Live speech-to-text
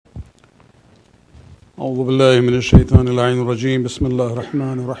أعوذ بالله من الشيطان اللعين الرجيم بسم الله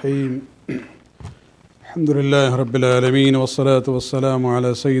الرحمن الرحيم الحمد لله رب العالمين والصلاة والسلام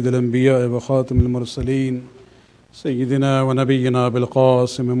على سيد الأنبياء وخاتم المرسلين سيدنا ونبينا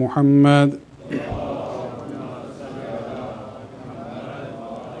بالقاسم محمد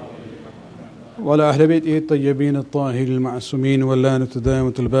وعلى أهل بيته الطيبين الطاهرين المعصومين واللعنة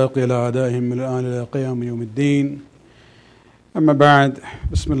الدائمة الباقية على أعدائهم من الآن إلى قيام يوم الدين. أما بعد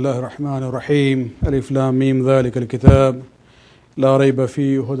بسم الله الرحمن الرحيم ألف لام ميم ذلك الكتاب لا ريب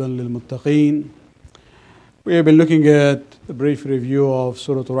فيه هدى للمتقين. We have been looking at a brief review of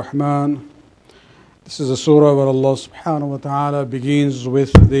Suratu r-Rahman. This is a surah where Allah subhanahu wa ta'ala begins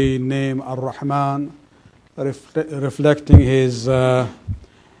with the name r-Rahman, reflecting His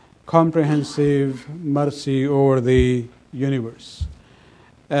comprehensive mercy over the universe.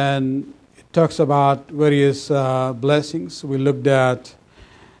 And talks about various blessings. We looked at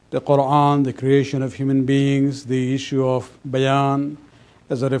the Qur'an, the creation of human beings, the issue of bayan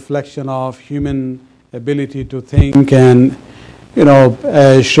as a reflection of human ability to think and,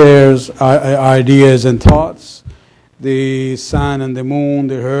 shares ideas and thoughts. The sun and the moon,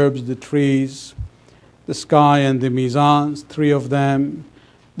 the herbs, the trees, the sky and the mizans, three of them,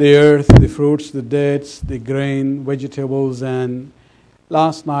 the earth, the fruits, the dates, the grain, vegetables, and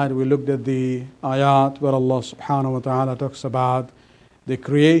last night we looked at the ayat where Allah subhanahu wa ta'ala talks about the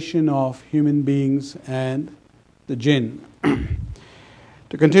creation of human beings and the jinn.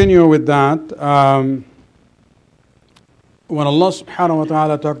 To continue with that, when Allah subhanahu wa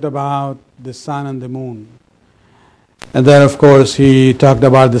ta'ala talked about the sun and the moon, and then of course He talked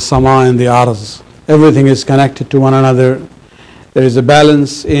about the sama and the arz. Everything is connected to one another. There is a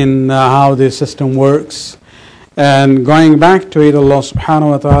balance in how the system works. And going back to it, Allah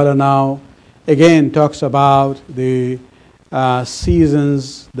subhanahu wa ta'ala now again talks about the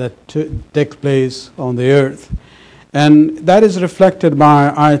seasons that take place on the earth. And that is reflected by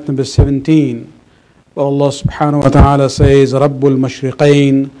ayat number 17, where Allah subhanahu wa ta'ala says, Rabbul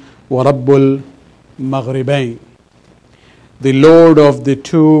Mashriqain wa Rabbul Maghribain. The Lord of the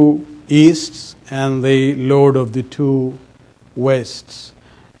two easts and the Lord of the two wests.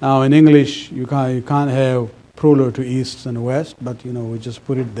 Now in English you can't have plural to east and west, but we just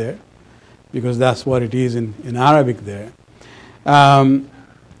put it there because that's what it is in Arabic there.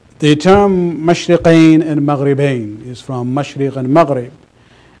 The term Mashriqain and Maghribain is from Mashriq and Maghrib.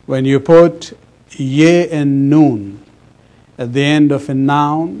 When you put ye and noon at the end of a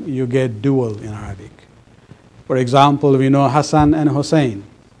noun, you get dual in Arabic. For example, we know Hassan and Hussein.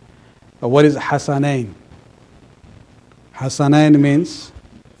 What is Hassanain? Hassanain means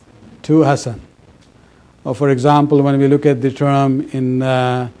two Hassan. Or for example, when we look at the term in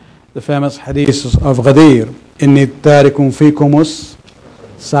the famous hadith of Ghadir, إِنِّي تَارِكٌ فِيكُمُ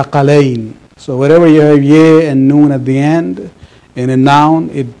الثَّقَلَيْنِ. So wherever you have ye and noon at the end, in a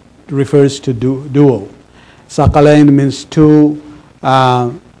noun, it refers to dual. Thaqalain means two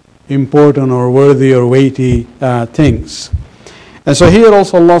important or worthy or weighty things. And so here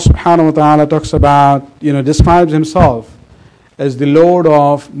also Allah subhanahu wa ta'ala talks about, describes Himself as the Lord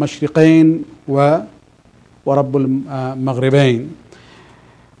of Mashriqain wa Rabbul Maghribain.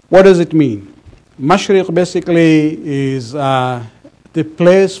 What does it mean? Mashriq basically is the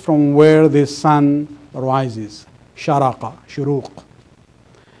place from where the sun rises. Sharaqa, shuruq.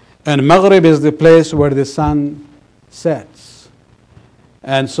 And Maghrib is the place where the sun sets.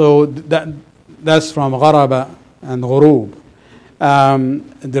 And so that's from Gharaba and Ghurub.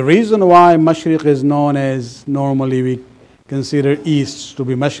 The reason why Mashriq is known as, normally we consider east to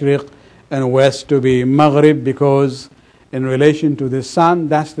be Mashriq and west to be Maghrib, because in relation to the sun,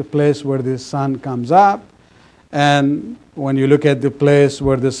 that's the place where the sun comes up. And when you look at the place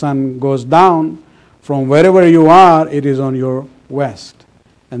where the sun goes down, from wherever you are, it is on your west.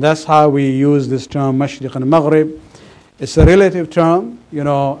 And that's how we use this term Mashriq and Maghrib. It's a relative term.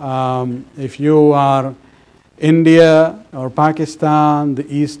 If you are India or Pakistan, the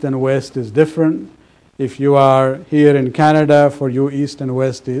east and west is different. If you are here in Canada, for you east and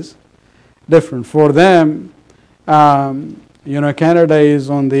west is different. For them, Canada is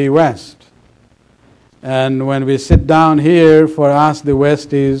on the west. And when we sit down here, for us the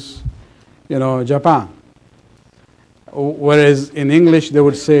west is, Japan. Whereas in English they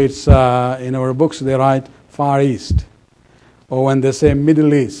would say it's, in our books they write Far East. Or when they say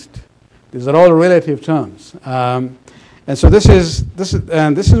Middle East. These are all relative terms. And so this is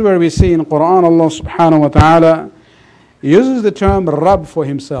where we see in Qur'an Allah subhanahu wa ta'ala uses the term Rabb for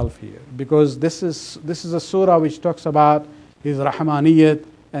Himself here, because this is a surah which talks about His Rahmaniyat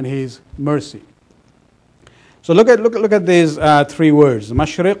and His mercy. So look at these three words: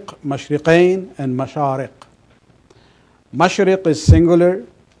 mashriq, mashriqain, and mashariq. Mashriq is singular,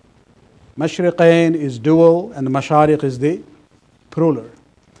 mashriqain is dual, and mashariq is the plural.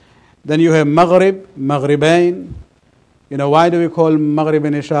 Then you have maghrib, maghribain. You know, why do we call maghrib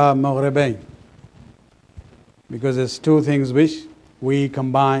and isha maghribain? Because it's two things which we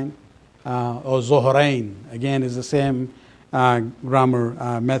combine, or zuhrain, again is the same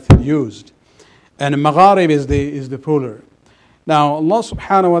grammar method used. And magharib is the plural. Now Allah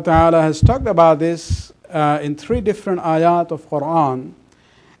subhanahu wa ta'ala has talked about this in three different ayat of Qur'an,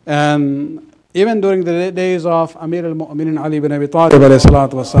 and even during the days of Amir al-Mu'minin Ali ibn Abi Talib alayhi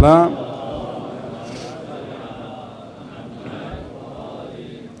salatu wassalam,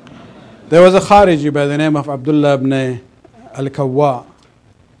 there was a Khariji by the name of Abdullah ibn al-Kawwa.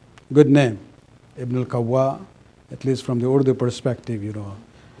 Good name, Ibn al-Kawwa, at least from the Urdu perspective, you know.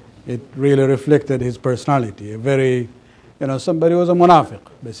 It really reflected his personality. A very, somebody who was a munafiq,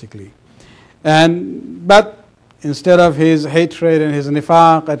 basically. But instead of his hatred and his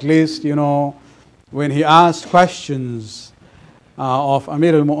nifaq, at least, when he asked questions of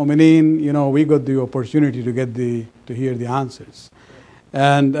Amir al-Mu'mineen, we got the opportunity to hear the answers.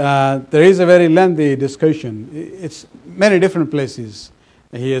 And there is a very lengthy discussion. It's many different places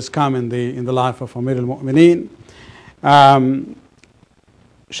he has come in the life of Amir al-Mu'mineen.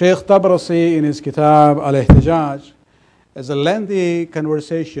 Shaykh Tabrasi in his kitab Al-Ihtijaj is a lengthy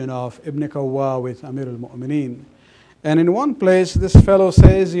conversation of Ibn Kawwa with Amir al-Mu'mineen. And in one place this fellow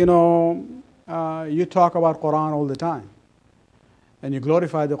says, you talk about Qur'an all the time. And you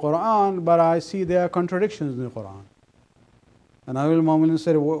glorify the Qur'an, but I see there are contradictions in the Qur'an. And Amir al-Mu'mineen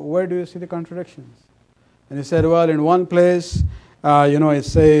said, where do you see the contradictions? And he said, well, in one place, it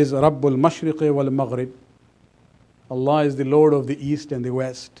says, Rabbul Mashriqi wal Maghrib. Allah is the Lord of the East and the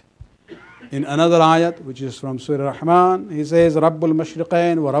West. In another ayat, which is from Surah r-Rahman, he says, Rabbul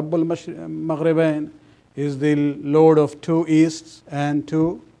Mashriqain wa Rabbul Maghribain. He is the Lord of two Easts and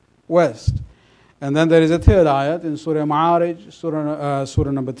two West. And then there is a third ayat in Surah Ma'arij,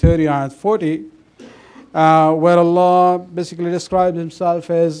 Surah number 30, ayat 40, where Allah basically describes himself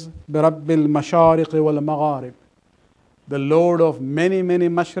as Birabbil Mashariqi wal Magharib, the Lord of many, many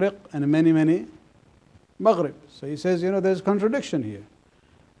Mashriq and many, many Maghrib. So he says, there's contradiction here.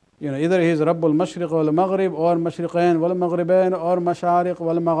 Either he is Rabbul Mashriq wal Maghrib, or Mashriqain wal Maghribain, or Mashariq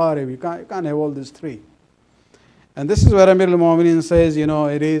wal Magharib. You can't have all these three. And this is where Amir al-Mu'mineen says,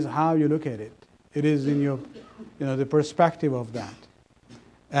 it is how you look at it. It is in your, the perspective of that.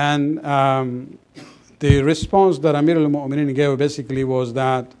 And the response that Amir al-Mu'mineen gave basically was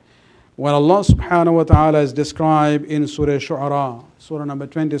that when Allah subhanahu wa ta'ala is described in Surah Shu'ara, Surah number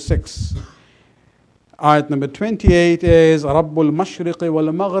 26, ayat number 28 is Rabbul Mashriqi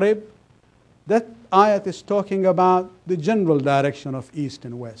wal Maghrib. That ayat is talking about the general direction of East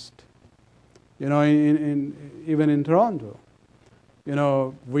and West. Even in Toronto,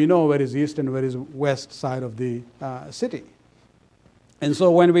 we know where is East and where is West side of the city. And so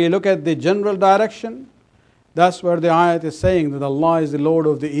when we look at the general direction, that's where the ayat is saying that Allah is the Lord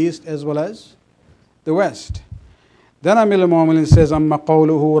of the East as well as the West. Then Amir al-Mu'mineen says, Amma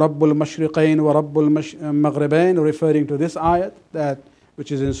qawluhu Rabbul Mashriqain wa Rabbul Maghribain, referring to this ayat,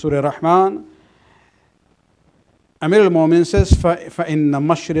 which is in Surah Rahman. Amir al-Mu'mineen says, فَإِنَّ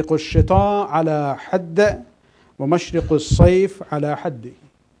مَشْرِقُ الشِّتَاءِ عَلَى حَدِّ وَمَشْرِقُ الصَّيْفِ عَلَى حَدِّ.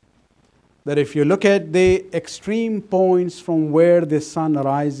 That if you look at the extreme points from where the sun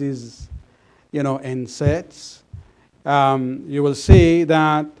rises, and sets, you will see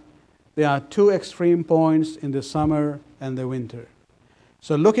that there are two extreme points in the summer and the winter.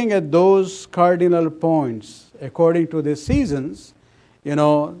 So looking at those cardinal points, according to the seasons, the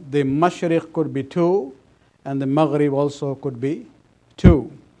Mashriq could be two, and the Maghrib also could be two.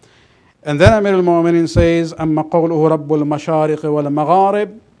 And then Amir al-Mu'mineen says, أَمَّا قَوْلُهُ رَبُّ الْمَشَارِقِ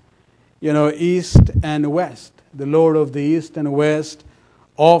وَالْمَغَارِبِ, East and West, the Lord of the East and West,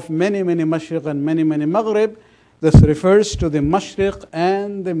 of many, many Mashriq and many, many Maghrib. This refers to the Mashriq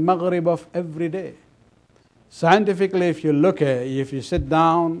and the Maghrib of every day. Scientifically, if you sit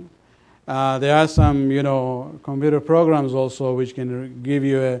down, there are some, computer programs also which can give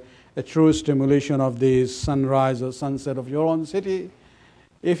you a true stimulation of the sunrise or sunset of your own city.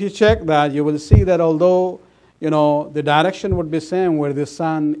 If you check that, you will see that although, the direction would be same where the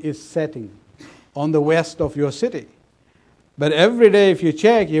sun is setting on the west of your city. But every day if you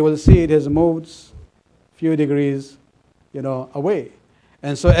check, you will see it has moved few degrees, away.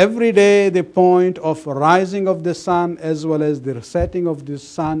 And so every day the point of rising of the sun as well as the setting of the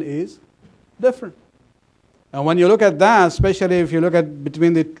sun is different. And when you look at that, especially if you look at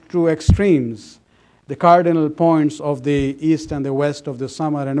between the two extremes, the cardinal points of the east and the west of the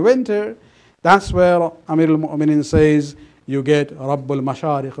summer and winter, that's where Amir al-Mu'minin says you get Rabbul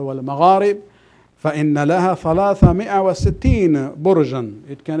Mashariq wal Magharib, فَإِنَّ لَهَا 360 برجا.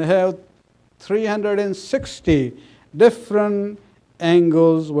 It can have 360 different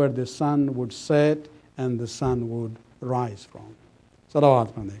angles where the sun would set and the sun would rise from.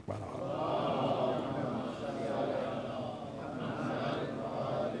 Salawat alayhi.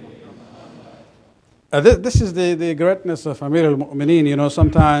 This is the greatness of Amir al-Mu'mineen. You know,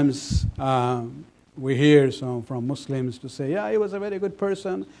 sometimes we hear from Muslims to say, yeah, he was a very good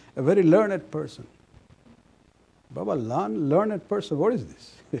person, a very learned person. Baba, learned person, what is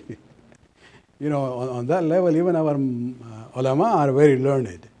this? You know, on that level, even our ulama are very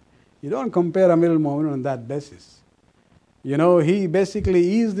learned. You don't compare Amir al-Mu'mineen on that basis. You know, he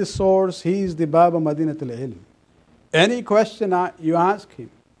basically is the source, he is the Baba Madinatul Ilm. Any question you ask him,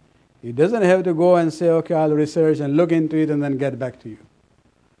 he doesn't have to go and say, okay, I'll research and look into it and then get back to you.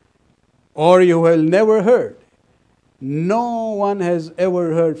 Or you will never heard. No one has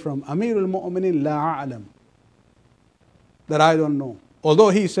ever heard from Amir al-Mu'mineen la a'lam, that I don't know. Although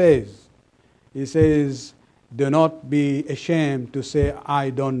he says, do not be ashamed to say, I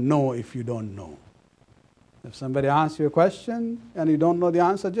don't know if you don't know. If somebody asks you a question and you don't know the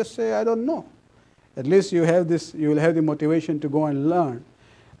answer, just say, I don't know. At least you will have the motivation to go and learn.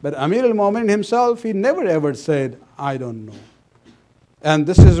 But Amir al-Mu'minin himself, he never ever said, I don't know. And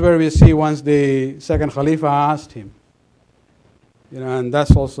this is where we see once the second Khalifa asked him. You know, and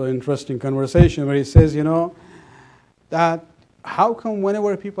that's also an interesting conversation where he says, you know, that how come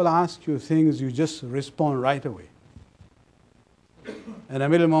whenever people ask you things, you just respond right away? And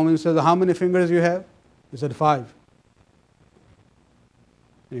Amir al-Mu'minin says, how many fingers you have? He said, 5.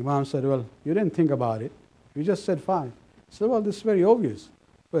 And Imam said, well, you didn't think about it. You just said 5. He said, well, this is very obvious.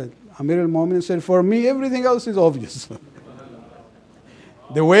 But Amir al-Mu'minin said, for me, everything else is obvious.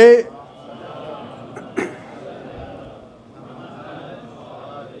 The way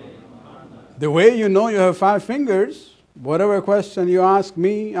you know you have 5 fingers, whatever question you ask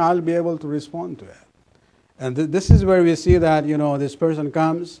me, I'll be able to respond to it. And this is where we see that, you know, this person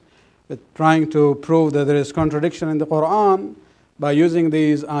comes with trying to prove that there is contradiction in the Qur'an by using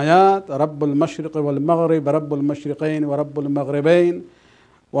these ayat, Rabbul Mashriq wal Maghrib, Rabbul Mashriqain wa Rabbul Maghribain,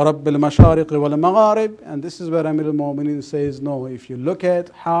 wa Rabbul Mashariq wal Magharib. And this is where Amir al-Mu'minin says, no, if you look at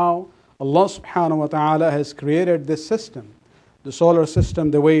how Allah subhanahu wa ta'ala has created this system, the solar system,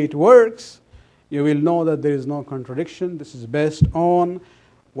 the way it works, you will know that there is no contradiction. This is based on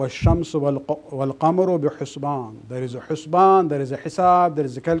وَالشَّمْسُ وَالْقَمَرُ بِحُسْبَانٍ. There is a husban, there is a hisab, there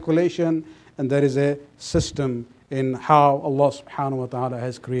is a calculation, and there is a system in how Allah subhanahu wa ta'ala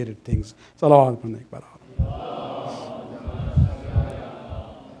has created things. Salawat alayhi.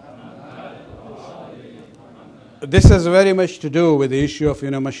 This has very much to do with the issue of, you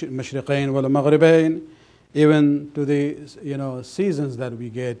know, Mashriqain wal Maghribain, even to the, you know, seasons that we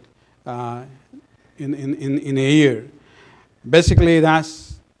get in a year. Basically,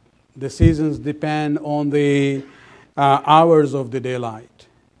 that's the seasons depend on the hours of the daylight.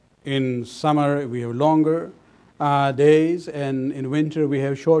 In summer, we have longer days, and in winter, we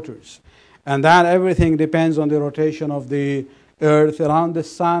have shorter. And that everything depends on the rotation of the earth around the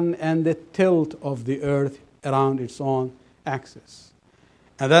sun and the tilt of the earth around its own axis.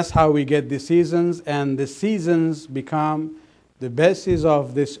 And that's how we get the seasons, and the seasons become the basis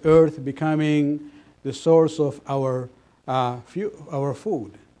of this earth becoming the source of our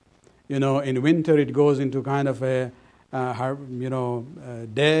food. You know, in winter it goes into kind of a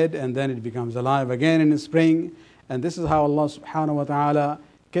dead, and then it becomes alive again in the spring. And this is how Allah subhanahu wa ta'ala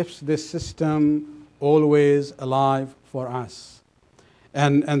keeps this system always alive for us.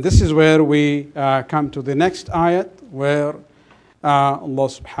 And this is where we come to the next ayat, where Allah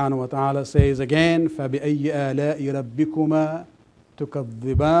subhanahu wa ta'ala says again, فَبِأَيِّ آلَاءِ رَبِّكُمَا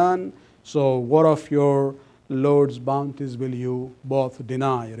تُكَذِّبَانِ. So what of your Lord's bounties will you both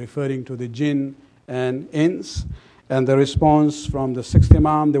deny? Referring to the jinn and ins. And the response from the sixth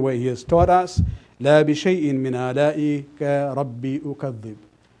Imam, the way he has taught us, لَا بِشَيْءٍ مِّنْ آلَائِكَ رَبِّي أُكَذِّبُ.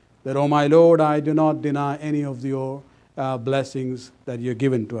 That, oh my Lord, I do not deny any of your blessings that you've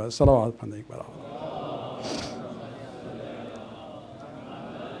given to us. Salawat alayhi.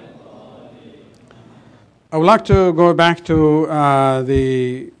 I would like to go back to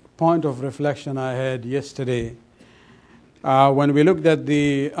the point of reflection I had yesterday when we looked at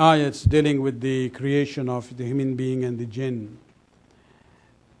the ayats dealing with the creation of the human being and the jinn.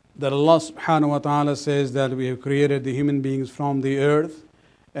 That Allah subhanahu wa ta'ala says that we have created the human beings from the earth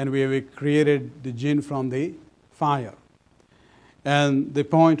and we have created the jinn from the fire. And the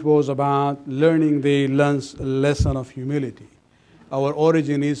point was about learning the lesson of humility. Our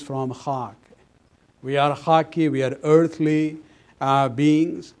origin is from khak. We are khaki, we are earthly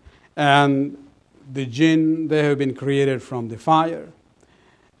beings, and the jinn, they have been created from the fire.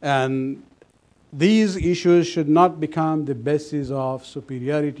 And these issues should not become the basis of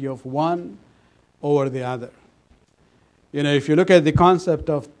superiority of one over the other. You know, if you look at the concept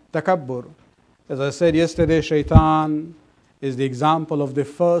of takabbur, as I said yesterday, shaitan is the example of the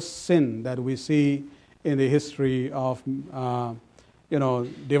first sin that we see in the history of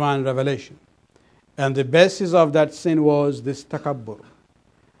divine revelation. And the basis of that sin was this takabbur,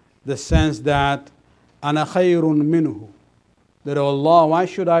 the sense that ana khayrun minhu, that oh Allah, why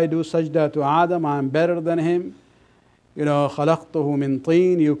should I do sajda to Adam? I am better than him. You know, khalaqtuhu min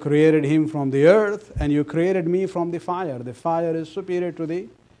teen, you created him from the earth, and you created me from the fire. The fire is superior to the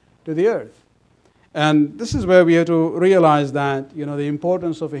earth. And this is where we have to realize that, you know, the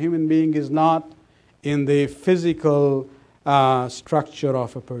importance of a human being is not in the physical structure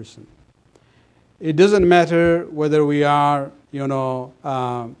of a person. It doesn't matter whether we are,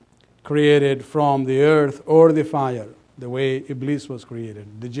 created from the earth or the fire, the way Iblis was created,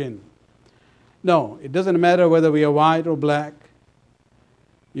 the jinn. No, it doesn't matter whether we are white or black.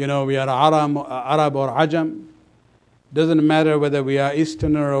 You know, we are Arab or Ajam. Doesn't matter whether we are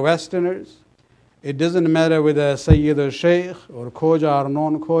Easterner or Westerners. It doesn't matter whether Sayyid or Sheikh or Khoja or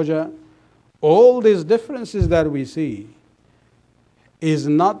non-Khoja. All these differences that we see is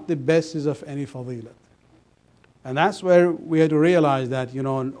not the basis of any fadilat. And that's where we have to realize that, you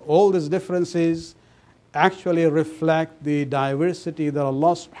know, all these differences actually reflect the diversity that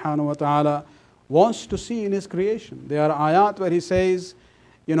Allah subhanahu wa ta'ala wants to see in His creation. There are ayat where He says,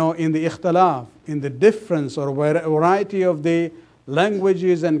 you know, in the ikhtilaf, in the difference or variety of the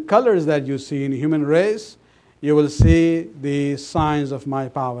languages and colors that you see in human race, you will see the signs of my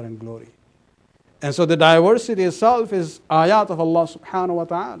power and glory. And so the diversity itself is ayat of Allah subhanahu wa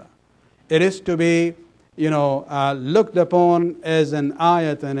ta'ala. It is to be, looked upon as an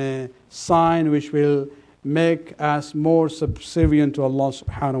ayat and a sign which will make us more subservient to Allah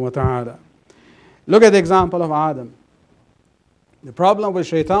subhanahu wa ta'ala. Look at the example of Adam. The problem with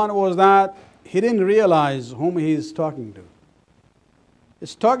shaitan was that he didn't realize whom he is talking to.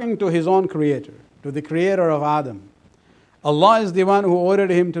 He's talking to his own creator, to the creator of Adam. Allah is the one who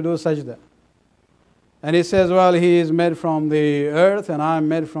ordered him to do sajda. And he says, well, he is made from the earth and I am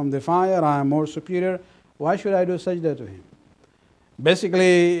made from the fire, I am more superior. Why should I do sajda to him?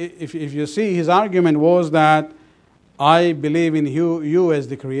 Basically, if you see, his argument was that I believe in you as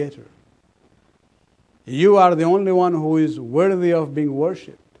the creator. You are the only one who is worthy of being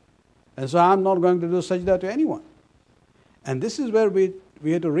worshipped. And so I'm not going to do sajda to anyone. And this is where we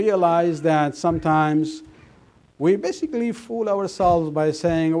have to realize that sometimes we basically fool ourselves by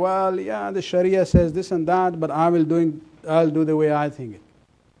saying, well, yeah, the Sharia says this and that, but I'll do the way I think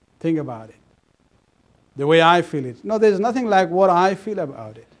about it, the way I feel it. No, there's nothing like what I feel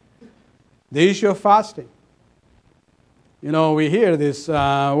about it. The issue of fasting. You know, we hear this,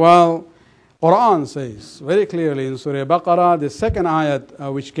 Qur'an says very clearly in Surah Baqarah, the second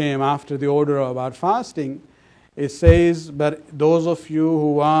ayat which came after the order about fasting, it says, but those of you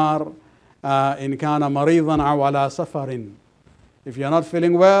who are in kana maridan aw ala safarin, if you are not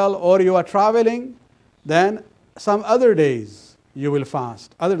feeling well or you are traveling, then some other days you will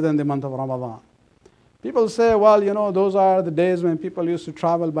fast other than the month of Ramadan. People say, well, those are the days when people used to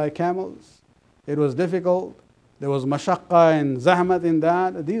travel by camels. It was difficult. There was mashaqqa and zahmat in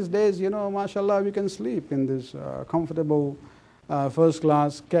that. These days, mashallah, we can sleep in this comfortable first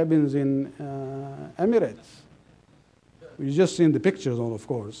class cabins in Emirates. We've just seen the pictures, of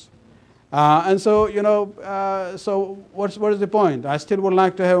course. And so, so what is the point? I still would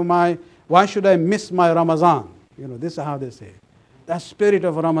like to have why should I miss my Ramadan? This is how they say. That spirit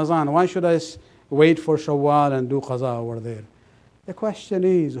of Ramadan, why should I wait for Shawwal and do qaza over there? The question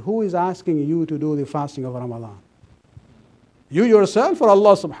is, who is asking you to do the fasting of Ramadan? You yourself or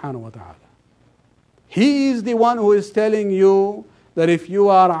Allah subhanahu wa ta'ala? He is the one who is telling you that if you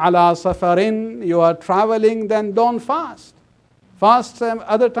are ala safarin, you are traveling, then don't fast. Fast some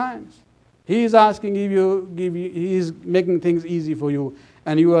other times. He is asking he is making things easy for you,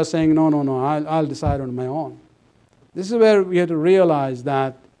 and you are saying, no, I'll decide on my own. This is where we have to realize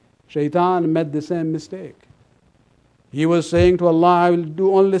that shaitan made the same mistake. He was saying to Allah, I will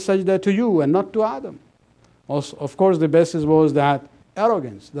do only sajda to you and not to Adam. Also, of course, the basis was that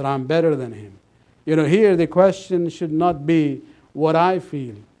arrogance, that I'm better than him. Here the question should not be what I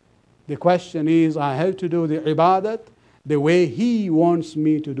feel. The question is, I have to do the ibadat the way he wants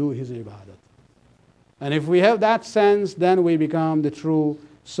me to do his ibadat. And if we have that sense, then we become the true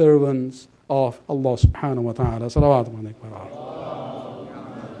servants of Allah subhanahu wa ta'ala. Salawatu alaykum wa rahmatullahi.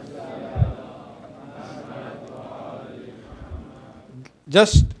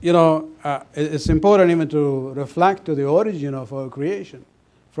 Just, it's important even to reflect to the origin of our creation.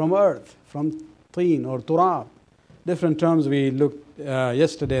 From earth, from teen or turab. Different terms we looked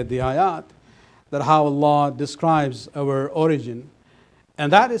yesterday at the ayat, that how Allah describes our origin.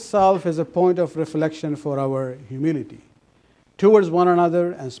 And that itself is a point of reflection for our humility towards one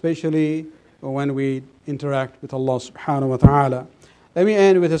another, and especially when we interact with Allah subhanahu wa ta'ala. Let me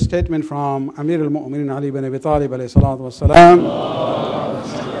end with a statement from Amir al-Mu'minin Ali ibn Abi Talib alayhi salatu wa salam.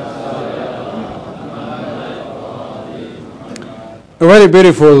 A very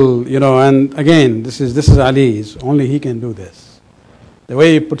beautiful, and again, this is Ali's. Only he can do this. The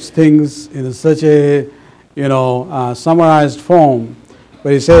way he puts things in such a, summarized form,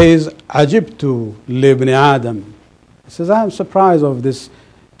 where he says, "Ajibtu libni Adam." He says, I am surprised of this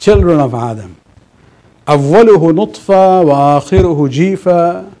children of Adam. أوله نطفة وآخره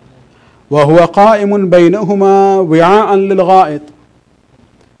جيفة وهو قائم بينهما وعاء للغائط.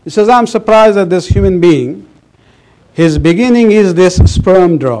 He says, I am surprised at this human being. His beginning is this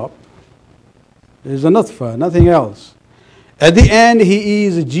sperm drop. There is a nutfa, nothing else. At the end, he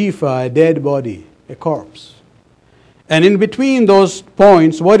is a jifa, a dead body, a corpse. And in between those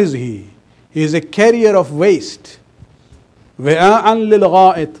points, what is he? He is a carrier of waste. وَعَاءً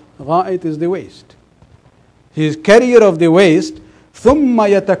لِلْغَائِطِ. Gha'it is the waste. He is carrier of the waste. ثُمَّ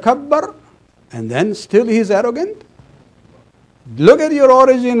يَتَكَبَّرْ. And then still he is arrogant. Look at your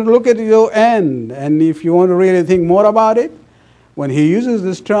origin, look at your end. And if you want to really think more about it, when he uses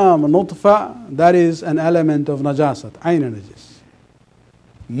this term, nutfa, that is an element of najasat, ayn najis.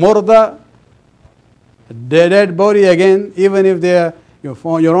 Murda, the dead body again, even if they are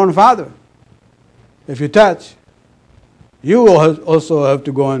your own father. If you touch, you also have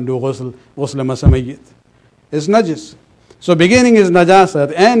to go and do ghusl masamayyit. It's najis. So beginning is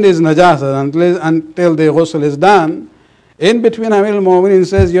najasat, end is najasat until the ghusl is done. In between, Amir al-Mu'minin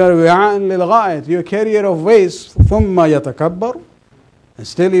says, you are wi'a'an lil-gha'it, you are carrier of waste, thumma yatakabbar, and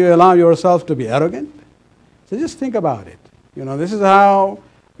still you allow yourself to be arrogant. So just think about it. This is how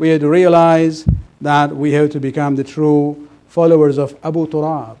we have to realize that we have to become the true followers of Abu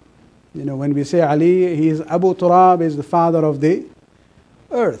Turab. When we say Ali, he is Abu Turab, is the father of the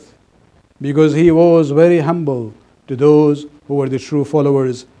earth, because he was very humble to those who were the true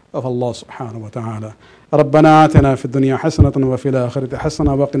followers of Allah subhanahu wa ta'ala. ربنا آتنا في الدنيا حسنة وفي الآخرة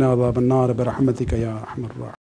حسنة وقنا عذاب النار برحمتك يا أرحم الراحمين.